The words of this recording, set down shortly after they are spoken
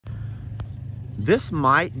This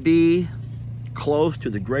might be close to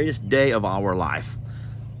the greatest day of our life.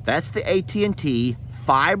 That's the AT&T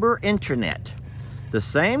fiber internet. The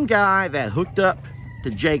same guy that hooked up to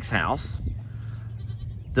Jake's house,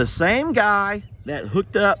 the same guy that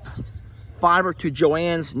hooked up fiber to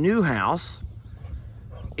Joanne's new house,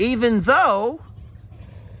 even though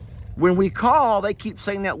when we call, they keep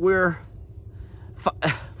saying that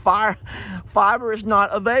fiber is not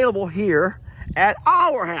available here at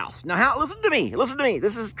our house. Now, listen to me,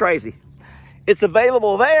 this is crazy. It's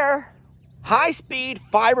available there, high-speed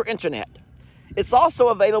fiber internet. It's also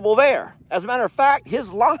available there. As a matter of fact, his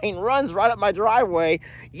line runs right up my driveway,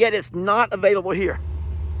 yet it's not available here.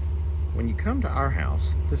 When you come to our house,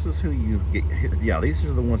 this is who you get. Yeah, these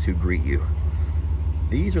are the ones who greet you.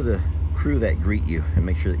 These are the crew that greet you and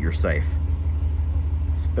make sure that you're safe.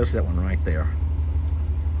 Especially that one right there.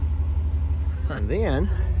 And then,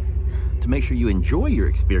 to make sure you enjoy your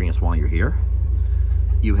experience while you're here,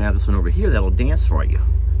 you have this one over here that'll dance for you.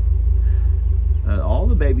 All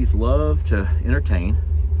the babies love to entertain,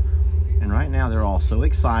 and right now they're all so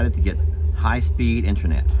excited to get high-speed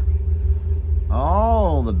internet.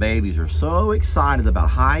 All the babies are so excited about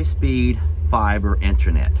high-speed fiber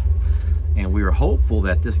internet, and we are hopeful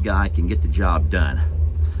that this guy can get the job done.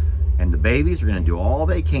 And the babies are going to do all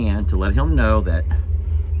they can to let him know that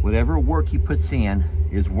whatever work he puts in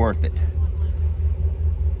is worth it.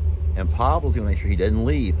 And Pablo's going to make sure he doesn't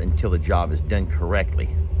leave until the job is done correctly.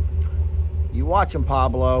 You watch him,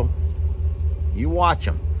 Pablo. You watch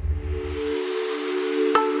him.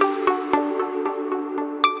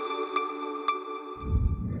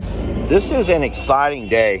 This is an exciting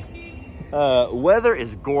day. Weather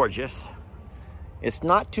is gorgeous. It's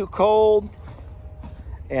not too cold,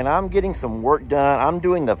 and I'm getting some work done. I'm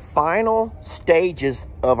doing the final stages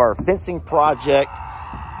of our fencing project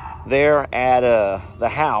there at the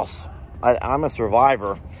house. I'm a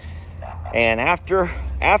survivor, and after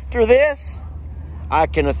this, I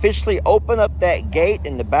can officially open up that gate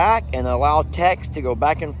in the back and allow Tex to go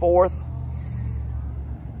back and forth.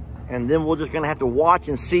 And then we're just gonna have to watch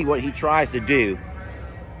and see what he tries to do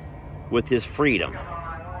with his freedom.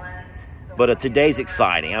 But today's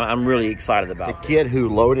exciting. I'm really excited about it. The kid who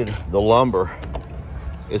loaded the lumber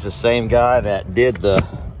is the same guy that did the,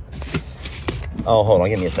 oh, hold on,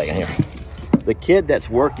 give me a second here. The kid that's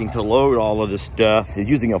working to load all of this stuff is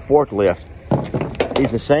using a forklift.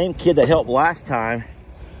 He's the same kid that helped last time,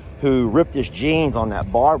 who ripped his jeans on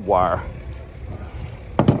that barbed wire.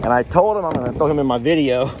 And I told him I'm gonna throw him in my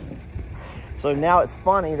video. So now it's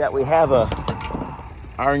funny that we have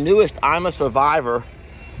our newest I'm a Survivor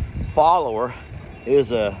follower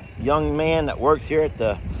is a young man that works here at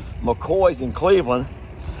the McCoy's in Cleveland.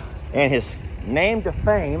 And his name to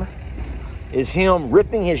fame is him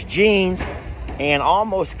ripping his jeans and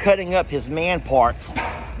almost cutting up his man parts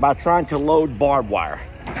by trying to load barbed wire.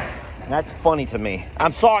 That's funny to me.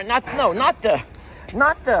 I'm sorry, not the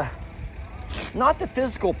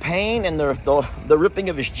physical pain and the ripping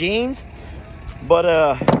of his jeans, but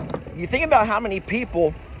you think about how many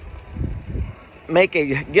people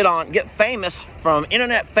get famous from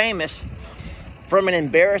internet famous from an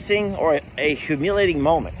embarrassing or a humiliating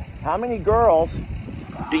moment. How many girls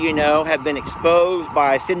do you know have been exposed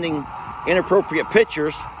by sending inappropriate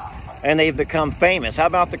pictures and they've become famous? How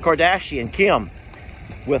about the Kardashian Kim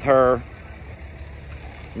with her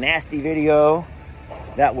nasty video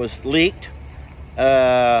that was leaked?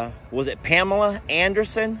 Was it Pamela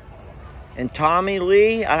Anderson and Tommy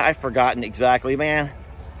Lee? I've forgotten exactly, man.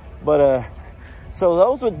 But so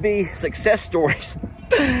those would be success stories.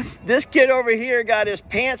 This kid over here got his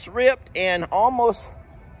pants ripped and almost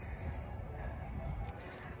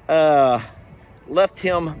left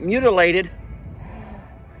him mutilated.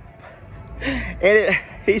 And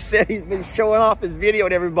he said he's been showing off his video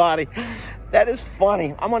to everybody. That is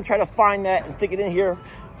funny. I'm gonna try to find that and stick it in here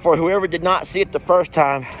for whoever did not see it the first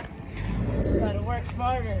time. You gotta work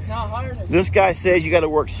smarter, not harder. This guy says you gotta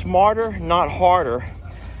work smarter, not harder.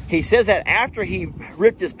 He says that after he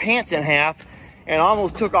ripped his pants in half and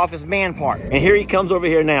almost took off his man parts. And here he comes over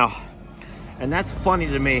here now. And that's funny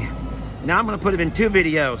to me. Now I'm gonna put him in 2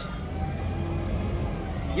 videos.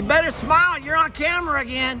 You better smile, you're on camera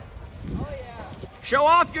again. Oh yeah. Show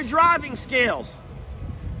off your driving skills.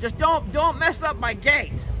 Just don't mess up my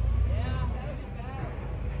gate. Yeah, that'll be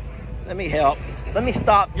bad. Let me help. Let me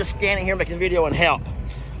stop just standing here making a video and help.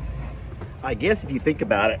 I guess if you think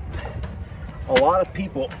about it, a lot of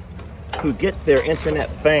people who get their internet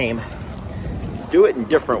fame do it in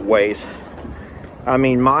different ways. I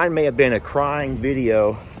mean, mine may have been a crying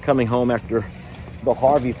video coming home after the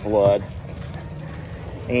Harvey flood.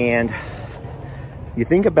 And You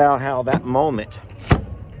think about how that moment,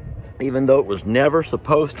 even though it was never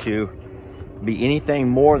supposed to be anything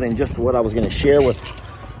more than just what I was going to share with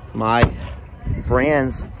my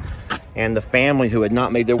friends and the family who had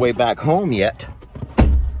not made their way back home yet,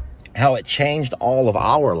 how it changed all of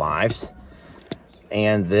our lives.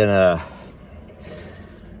 And then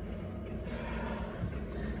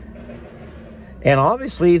and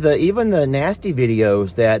obviously even the nasty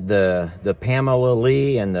videos that the Pamela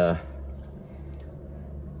Lee and the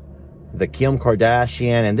Kim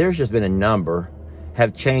Kardashian, and there's just been a number,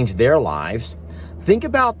 have changed their lives. Think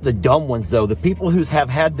about the dumb ones though, the people who have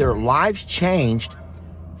had their lives changed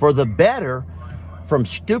for the better from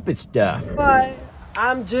stupid stuff. But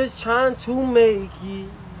I'm just trying to make it,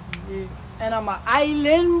 and I'm an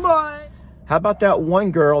island boy. How about that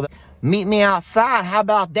one girl that, meet me outside, how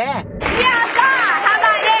about that? Me outside, how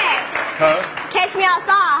about that? Huh? Catch me outside,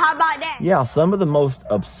 how about that? Yeah, some of the most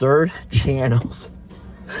absurd channels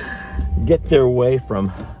get their way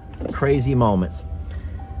from crazy moments.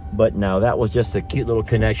 But no, that was just a cute little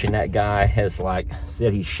connection. That guy has, like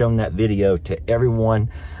said, he's shown that video to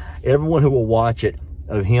everyone who will watch it,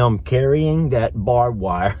 of him carrying that barbed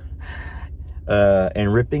wire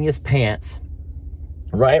and ripping his pants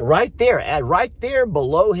right there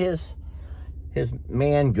below his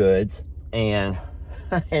man goods, and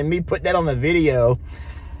me putting that on the video,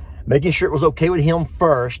 making sure it was okay with him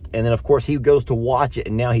first, and then of course he goes to watch it,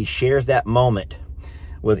 and now he shares that moment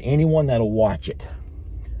with anyone that'll watch it.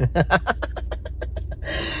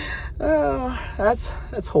 Oh,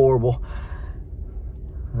 that's horrible.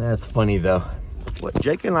 That's funny though. What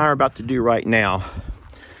Jake and I are about to do right now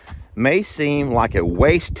may seem like a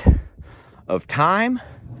waste of time,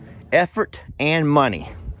 effort, and money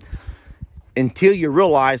until you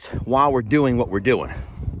realize why we're doing what we're doing.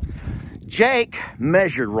 Jake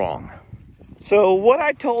measured wrong. So what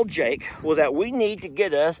I told Jake was that we need to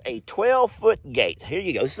get us a 12-foot gate. Here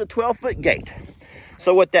you go, this is a 12-foot gate.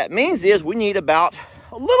 So what that means is we need about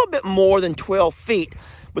a little bit more than 12 feet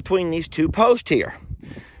between these two posts here.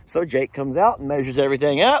 So Jake comes out and measures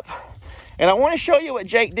everything up. And I want to show you what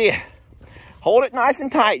Jake did. Hold it nice and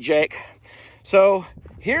tight, Jake. So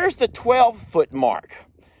here's the 12-foot mark.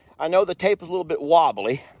 I know the tape is a little bit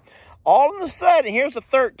wobbly. All of a sudden, here's the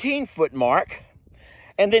 13-foot mark.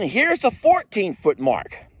 And then here's the 14-foot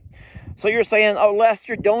mark. So you're saying, oh,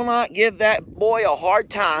 Lester, do not give that boy a hard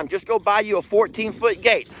time. Just go buy you a 14-foot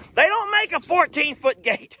gate. They don't make a 14-foot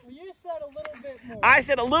gate. Well, you said a little bit more. I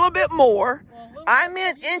said a little bit more. Well, I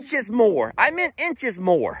meant inches more. I meant inches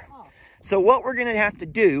more. Oh. So what we're going to have to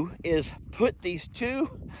do is put these two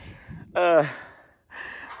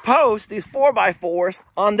posts, these 4x4s,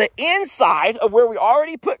 on the inside of where we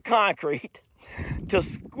already put concrete to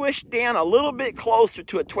squish down a little bit closer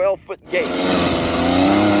to a 12-foot gate.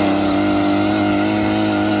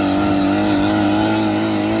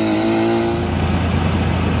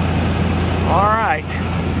 All right.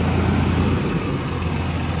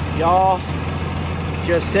 Y'all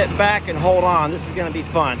just sit back and hold on. This is going to be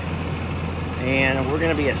fun. And we're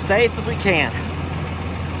going to be as safe as we can.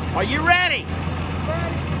 Are you ready?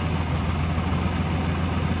 Ready.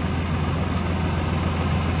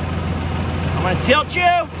 I'm going to tilt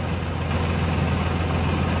you.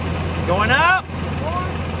 Going up.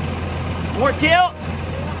 More tilt.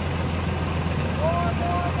 More.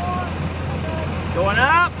 Going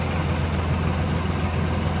up.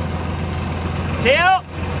 Tilt.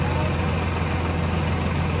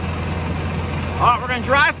 All right, we're going to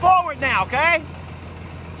drive forward now, okay?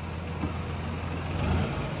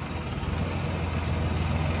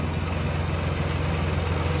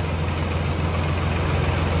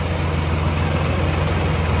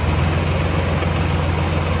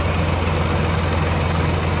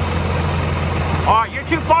 All right, you're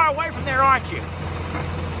too far away from there, aren't you?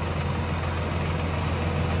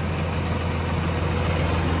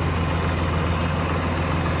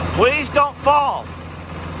 Please don't fall.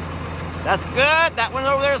 That's good. That one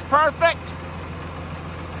over there is perfect.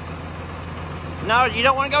 No, you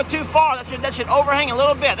don't want to go too far. That should overhang a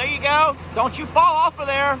little bit. There you go. Don't you fall off of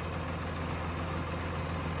there.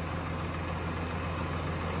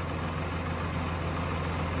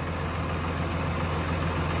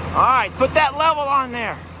 All right, put that level on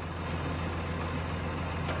there.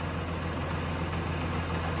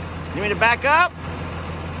 You need me to back up?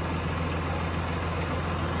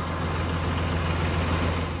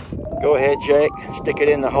 Go ahead, Jake. Stick it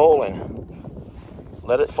in the hole and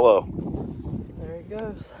let it flow. There it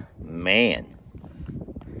goes. Man.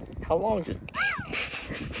 How long is this?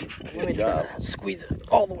 Let me try to squeeze it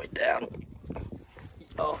all the way down.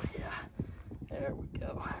 Oh, yeah. There we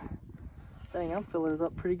go. Dang, I'm filling it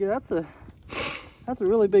up pretty good. That's That's a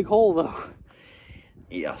really big hole, though.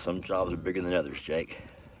 Yeah, some jobs are bigger than others, Jake.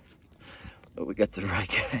 But we got the right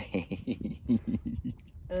guy.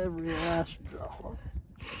 Every last drop.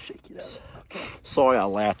 Shake it out. Okay. Sorry I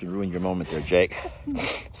laughed and ruined your moment there, Jake.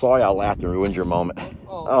 Sorry I laughed and ruined your moment.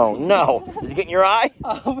 Oh no. Did you get in your eye?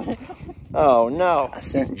 Oh, man. Oh no. I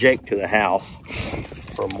sent Jake to the house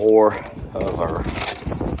for more of our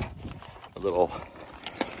little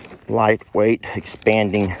lightweight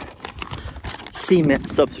expanding cement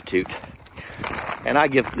substitute. And I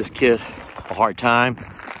give this kid a hard time.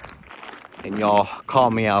 And y'all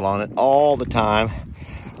call me out on it all the time.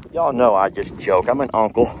 Y'all know I just joke. I'm an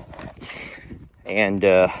uncle. And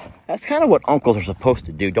that's kind of what uncles are supposed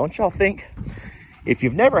to do, don't y'all think? If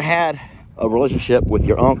you've never had a relationship with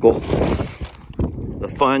your uncle, the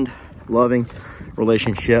fun, loving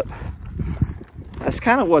relationship, that's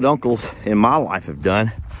kind of what uncles in my life have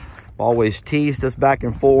done. Always teased us back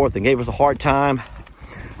and forth and gave us a hard time.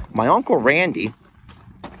 My Uncle Randy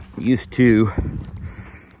used to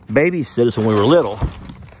babysit us when we were little.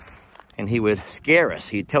 And he would scare us.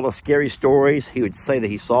 He'd tell us scary stories. He would say that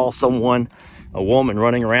he saw someone, a woman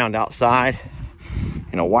running around outside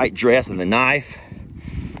in a white dress and a knife.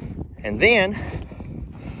 And then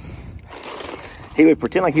he would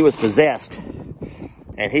pretend like he was possessed.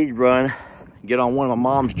 And he'd run, get on one of my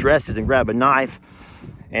mom's dresses and grab a knife.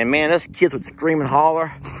 And man, us kids would scream and holler.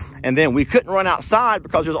 And then we couldn't run outside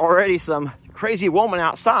because there's already some crazy woman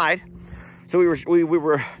outside. So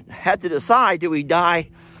we had to decide, do we die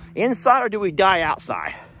inside or do we die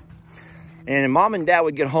outside? And Mom and Dad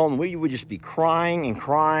would get home and we would just be crying and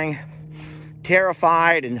crying,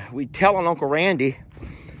 terrified, and we'd tell on Uncle Randy,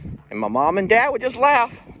 and my Mom and Dad would just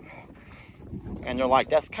laugh. And they're like,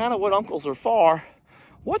 that's kind of what uncles are for.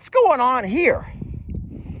 What's going on here?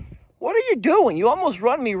 What are you doing? You almost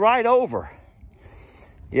run me right over.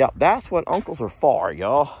 Yeah, that's what uncles are for,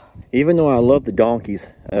 y'all. Even though I love the donkeys,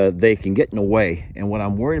 they can get in the way. And what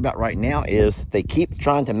I'm worried about right now is they keep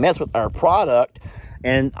trying to mess with our product.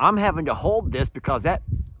 And I'm having to hold this because that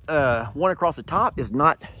one across the top is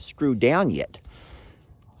not screwed down yet.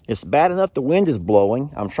 It's bad enough the wind is blowing.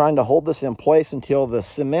 I'm trying to hold this in place until the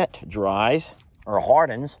cement dries or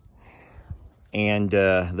hardens. And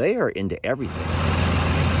they are into everything.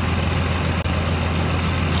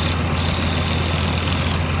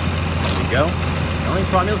 Go. The only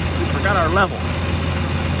problem is we forgot our level.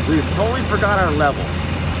 We totally forgot our level.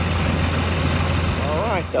 All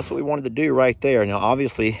right, that's what we wanted to do right there. Now,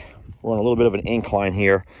 obviously, we're on a little bit of an incline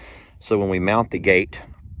here. So when we mount the gate,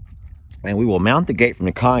 and we will mount the gate from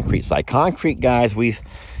the concrete side. Concrete, guys,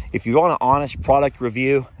 if you want an honest product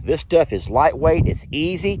review, this stuff is lightweight, it's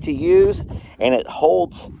easy to use, and it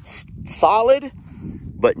holds solid,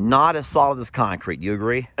 but not as solid as concrete. You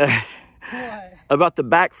agree? About the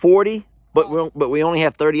back 40? But we only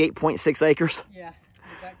have 38.6 acres. Yeah,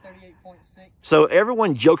 the back 38.6. So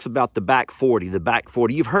everyone jokes about the back 40, the back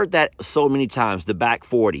 40. You've heard that so many times, the back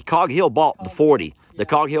 40. Cog Hill bought the 40, yeah. The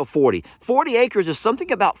Cog Hill 40. 40 acres is something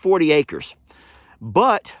about 40 acres.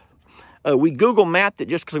 But we Google mapped it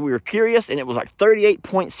just because we were curious, and it was like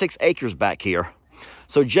 38.6 acres back here.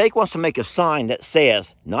 So Jake wants to make a sign that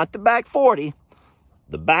says, not the back 40,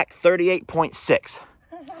 the back 38.6.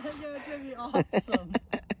 Yeah, it's gonna be awesome.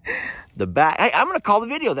 The back, hey, I'm going to call the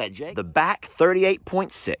video that, Jake. The back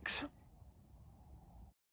 38.6.